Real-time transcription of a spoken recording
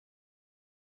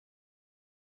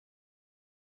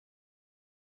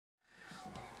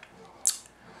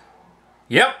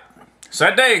Yep, it's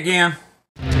that day again.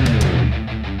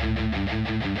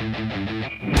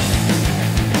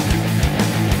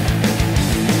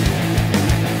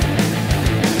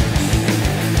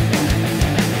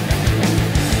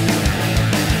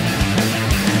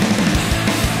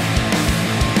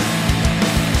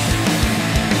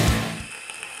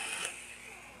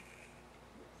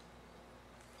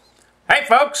 Hey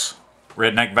folks,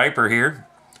 Redneck VaPeR here.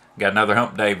 Got another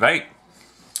Hump Day vape.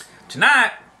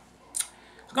 Tonight,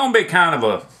 it's going to be kind of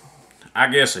a, I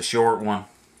guess, a short one.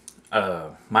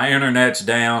 My internet's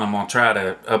down. I'm going to try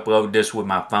to upload this with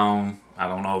my phone. I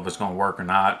don't know if it's going to work or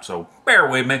not, so bear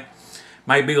with me.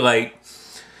 May be late.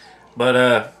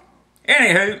 But,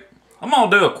 anywho, I'm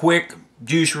going to do a quick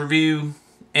juice review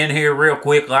in here real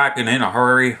quick, like, and in a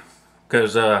hurry.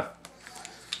 Because, there's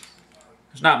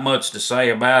not much to say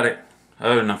about it,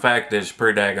 other than the fact that it's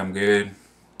pretty daggum good.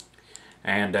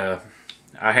 And,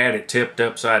 I had it tipped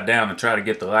upside down to try to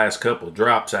get the last couple of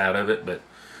drops out of it, but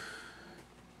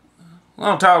I'm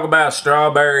going to talk about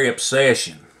Strawberry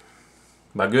Obsession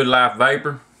by Good Life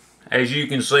VaPeR. As you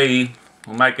can see,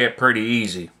 we'll make that pretty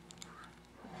easy.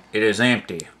 It is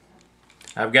empty.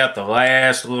 I've got the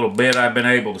last little bit I've been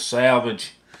able to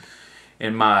salvage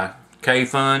in my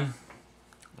K-Fun.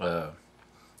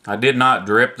 I did not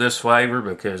drip this flavor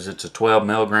because it's a 12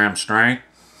 milligram strength,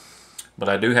 but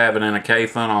I do have it in a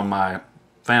K-Fun on my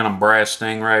Phantom Brass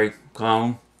Stingray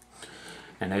clone,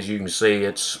 and as you can see,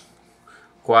 it's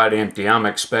quite empty. I'm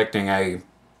expecting a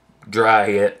dry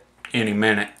hit any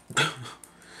minute.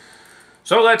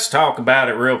 So let's talk about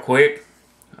it real quick.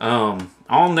 On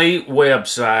the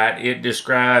website, it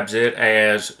describes it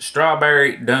as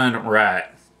strawberry done right.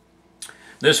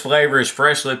 This flavor is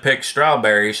freshly picked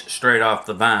strawberries straight off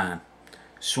the vine.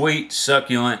 Sweet,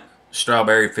 succulent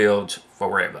strawberry fields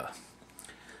forever.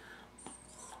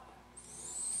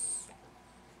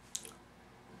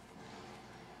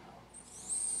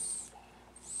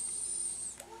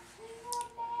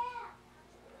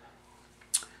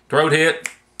 Throat hit,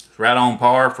 right on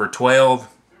par for 12,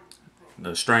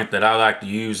 the strength that I like to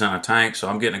use on a tank, so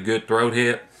I'm getting a good throat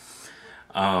hit.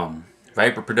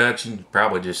 Vapor production, you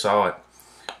probably just saw it.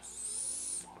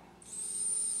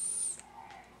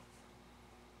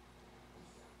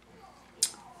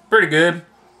 Pretty good.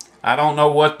 I don't know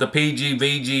what the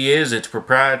PGVG is. It's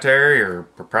proprietary or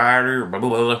proprietor or blah, blah,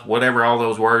 blah, whatever all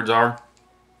those words are.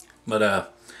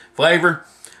 But flavor,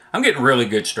 I'm getting really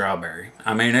good strawberry.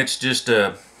 I mean, it's just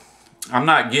I'm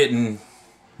not getting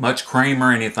much cream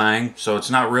or anything, so it's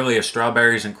not really a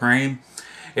strawberries and cream.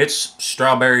 It's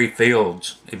strawberry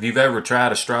fields. If you've ever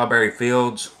tried a strawberry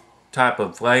fields type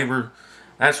of flavor,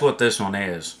 that's what this one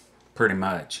is, pretty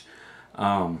much.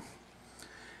 But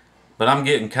I'm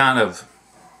getting kind of,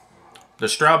 the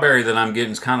strawberry that I'm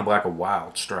getting is kind of like a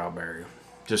wild strawberry,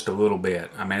 just a little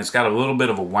bit. I mean, it's got a little bit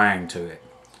of a wang to it.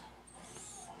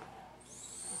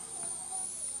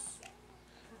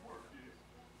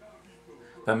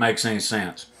 If that makes any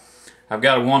sense. I've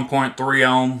got a 1.3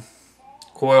 ohm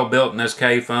coil built in this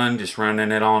K-Fun, just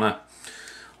running it on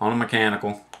a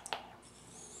mechanical.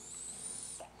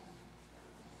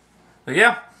 But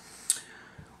yeah,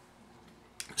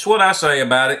 that's what I say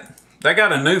about it. They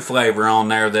got a new flavor on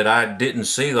there that I didn't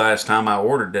see last time I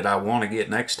ordered that I want to get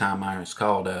next time. It's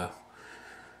called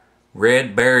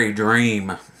Red Berry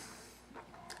Dream.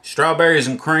 Strawberries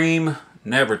and cream.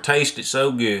 Never tasted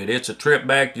so good. It's a trip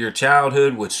back to your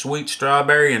childhood with sweet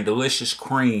strawberry and delicious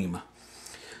cream.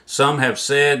 Some have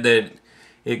said that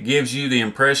it gives you the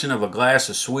impression of a glass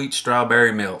of sweet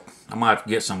strawberry milk. I might have to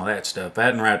get some of that stuff.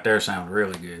 That one right there sounds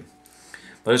really good.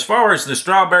 But as far as the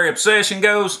Strawberry Obsession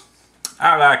goes,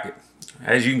 I like it.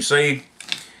 As you can see,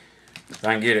 if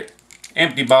I can get it,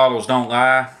 empty bottles don't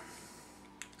lie.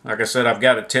 Like I said, I've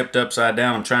got it tipped upside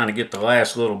down. I'm trying to get the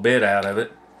last little bit out of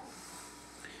it.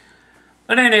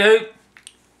 But anywho,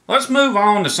 let's move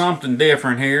on to something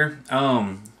different here.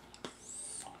 Have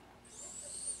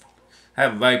a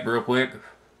vape real quick.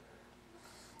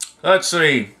 Let's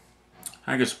see.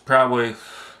 I think it's probably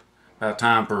about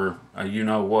time for a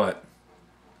you-know-what.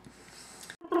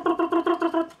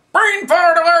 Brain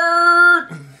fart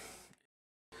alert!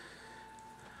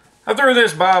 I threw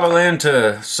this bottle in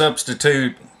to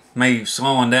substitute me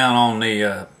slowing down on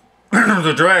the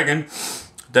the Dragon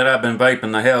that I've been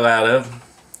vaping the hell out of.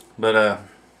 But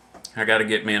I gotta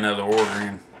get me another order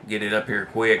and get it up here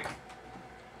quick.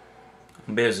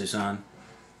 I'm busy, son.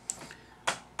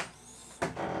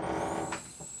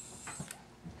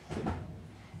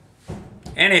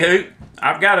 Anywho,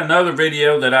 I've got another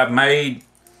video that I've made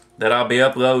that I'll be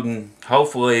uploading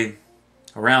hopefully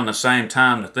around the same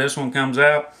time that this one comes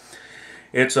out.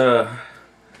 It's a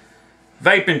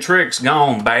vaping tricks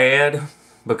gone bad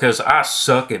because I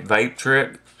suck at vape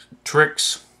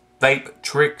tricks.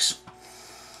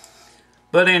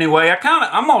 But anyway,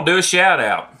 I'm gonna do a shout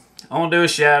out.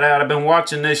 I've been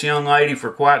watching this young lady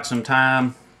for quite some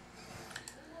time,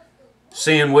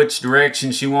 seeing which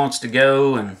direction she wants to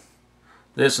go and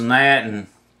this and that. And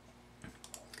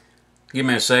give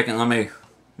me a second, let me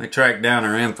track down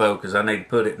her info because I need to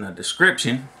put it in the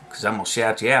description because I'm gonna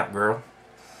shout you out, girl.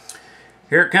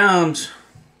 Here it comes.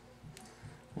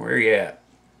 Where you at?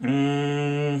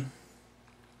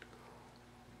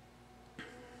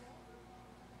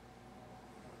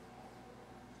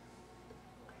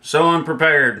 So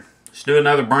unprepared. Let's do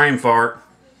another brain fart.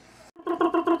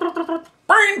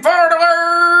 Brain fart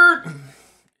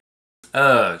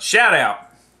alert! Shout out.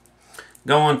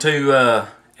 Going to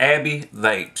Abby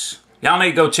Vapes. Y'all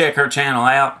need to go check her channel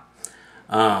out.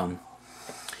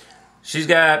 She's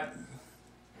got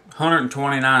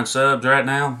 129 subs right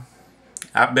now.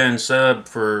 I've been subbed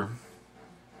for,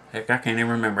 heck, I can't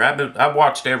even remember. I've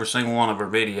watched every single one of her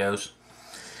videos.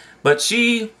 But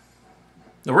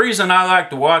the reason I like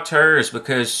to watch her is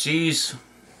because she's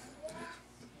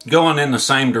going in the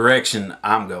same direction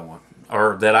I'm going,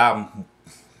 or that I've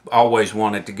always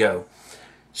wanted to go.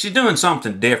 She's doing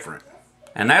something different.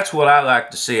 And that's what I like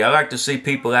to see. I like to see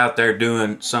people out there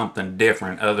doing something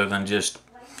different other than just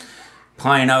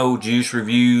plain old juice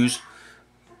reviews,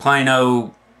 plain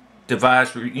old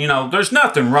device. You know, there's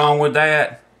nothing wrong with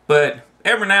that, but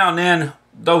every now and then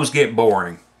those get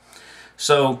boring.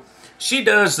 So she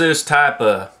does this type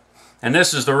of, and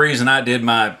this is the reason I did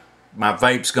my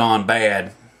vapes gone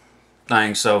bad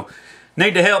thing. So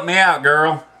need to help me out,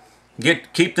 girl.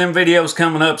 Keep them videos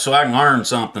coming up so I can learn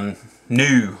something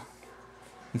new.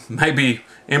 Maybe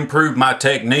improve my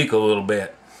technique a little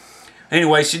bit.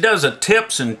 Anyway, she does a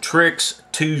Tips and Tricks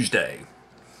Tuesday.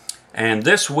 And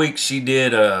this week she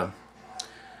did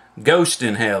ghost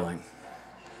inhaling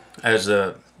as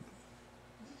a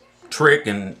trick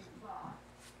and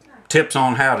tips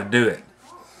on how to do it.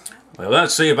 Well,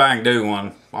 let's see if I can do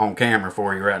one on camera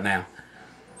for you right now.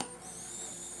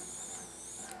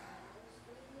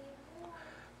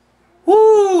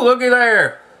 Woo, looky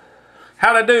there.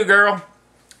 How'd I do, girl?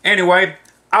 Anyway,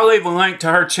 I'll leave a link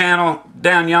to her channel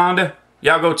down yonder.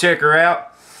 Y'all go check her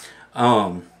out.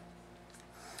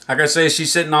 Like I said,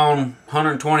 she's sitting on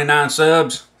 129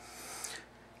 subs.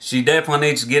 She definitely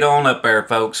needs to get on up there,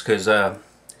 folks, because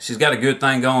she's got a good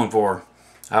thing going for her.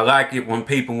 I like it when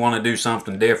people want to do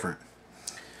something different.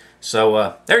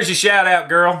 So, there's your shout out,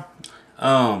 girl.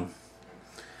 As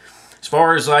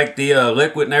far as like the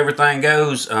liquid and everything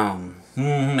goes,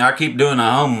 I keep doing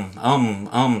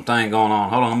a thing going on.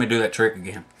 Hold on, let me do that trick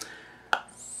again.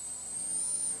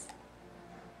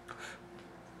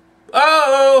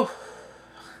 Oh!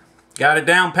 Got it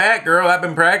down pat, girl. I've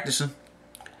been practicing.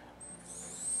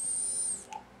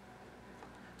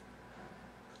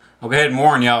 I'll go ahead and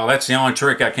warn y'all, that's the only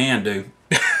trick I can do.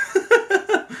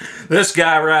 This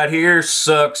guy right here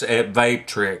sucks at vape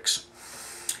tricks.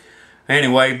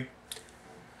 Anyway,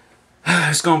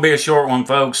 it's going to be a short one,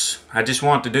 folks. I just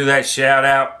want to do that shout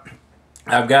out.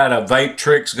 I've got a vape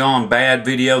tricks gone bad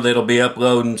video that'll be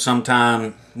uploading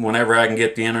sometime whenever I can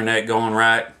get the internet going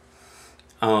right.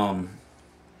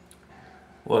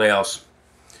 What else?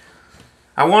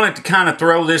 I wanted to kind of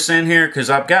throw this in here because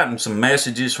I've gotten some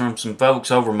messages from some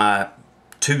folks over my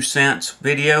 2 cents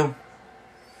video.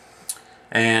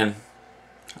 And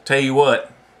I'll tell you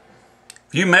what,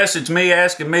 if you message me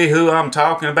asking me who I'm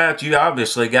talking about, you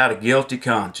obviously got a guilty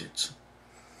conscience.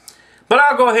 But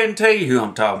I'll go ahead and tell you who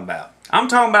I'm talking about. I'm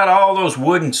talking about all those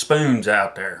wooden spoons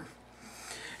out there.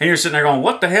 And you're sitting there going,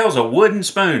 what the hell's a wooden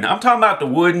spoon? I'm talking about the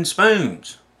wooden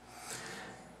spoons.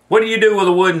 What do you do with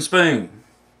a wooden spoon?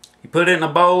 You put it in a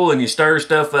bowl and you stir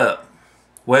stuff up.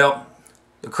 Well,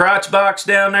 the crotch box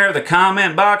down there, the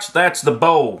comment box, that's the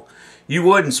bowl. You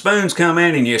wooden spoons come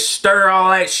in and you stir all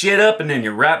that shit up and then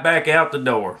you're right back out the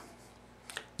door.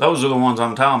 Those are the ones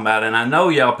I'm talking about, and I know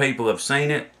y'all people have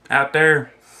seen it out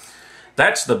there.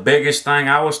 That's the biggest thing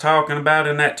I was talking about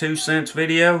in that 2 cents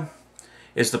video,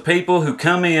 is the people who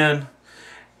come in,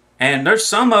 and there's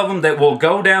some of them that will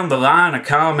go down the line of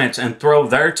comments and throw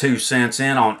their 2 cents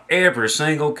in on every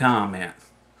single comment.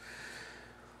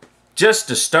 Just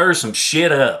to stir some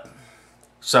shit up.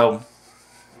 So,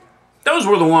 those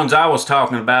were the ones I was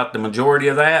talking about, the majority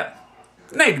of that.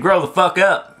 You need to grow the fuck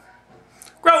up.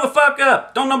 Grow the fuck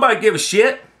up. Don't nobody give a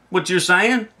shit what you're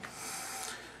saying.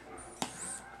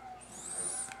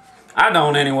 I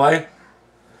don't anyway.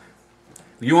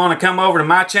 If you want to come over to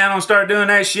my channel and start doing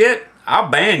that shit, I'll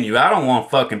ban you. I don't want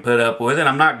to fucking put up with it.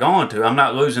 I'm not going to. I'm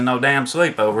not losing no damn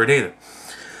sleep over it either.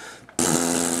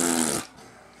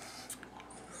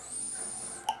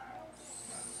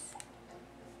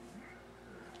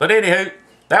 But anywho,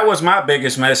 that was my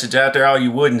biggest message out there, all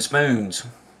you wooden spoons.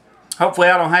 Hopefully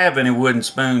I don't have any wooden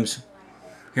spoons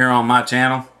here on my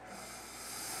channel.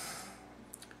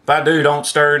 If I do, don't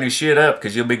stir any shit up,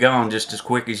 because you'll be gone just as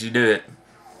quick as you do it.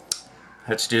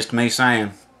 That's just me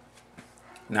saying.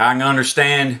 Now I can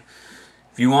understand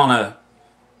if you want to,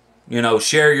 you know,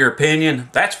 share your opinion.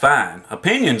 That's fine.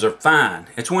 Opinions are fine.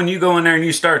 It's when you go in there and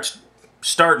you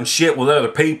starting shit with other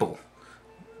people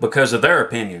because of their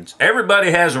opinions. Everybody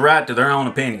has a right to their own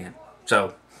opinion.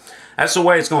 So that's the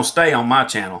way it's going to stay on my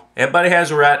channel. Everybody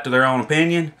has a right to their own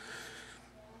opinion.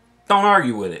 Don't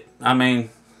argue with it. I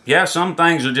mean, yeah, some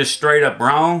things are just straight up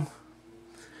wrong.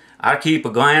 I keep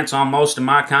a glance on most of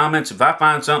my comments. If I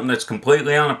find something that's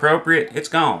completely inappropriate, it's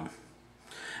gone.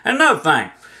 And another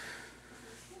thing,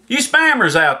 you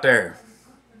spammers out there,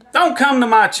 don't come to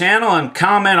my channel and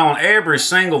comment on every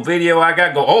single video I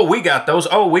got. Go, oh, we got those.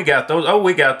 Oh, we got those. Oh,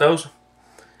 we got those.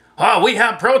 Oh, we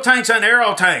have pro tanks and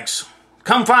aero tanks.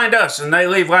 Come find us. And they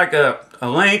leave like a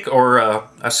link or a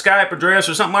Skype address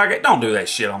or something like that. Don't do that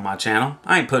shit on my channel.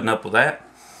 I ain't putting up with that.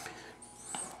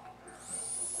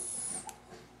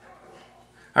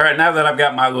 Alright, now that I've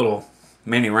got my little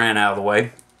mini rant out of the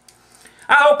way,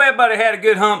 I hope everybody had a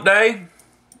good hump day.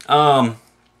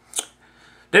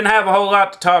 Didn't have a whole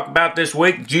lot to talk about this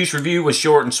week. The juice review was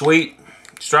short and sweet.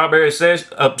 Strawberry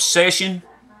Obsession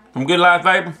from Good Life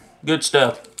VaPeR. Good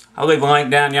stuff. I'll leave a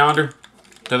link down yonder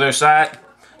to their site.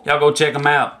 Y'all go check them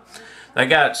out. They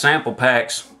got sample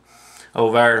packs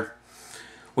over there,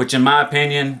 which in my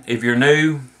opinion, if you're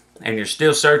new and you're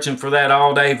still searching for that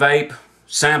all-day vape,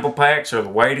 sample packs are the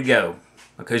way to go,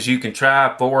 because you can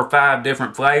try 4 or 5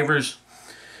 different flavors,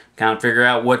 kind of figure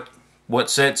out what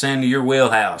sets into your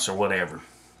wheelhouse or whatever.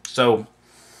 So,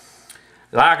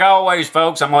 like always,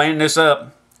 folks, I'm going to end this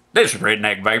up. This is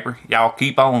Redneck VaPeR. Y'all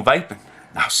keep on vaping.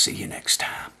 I'll see you next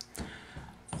time.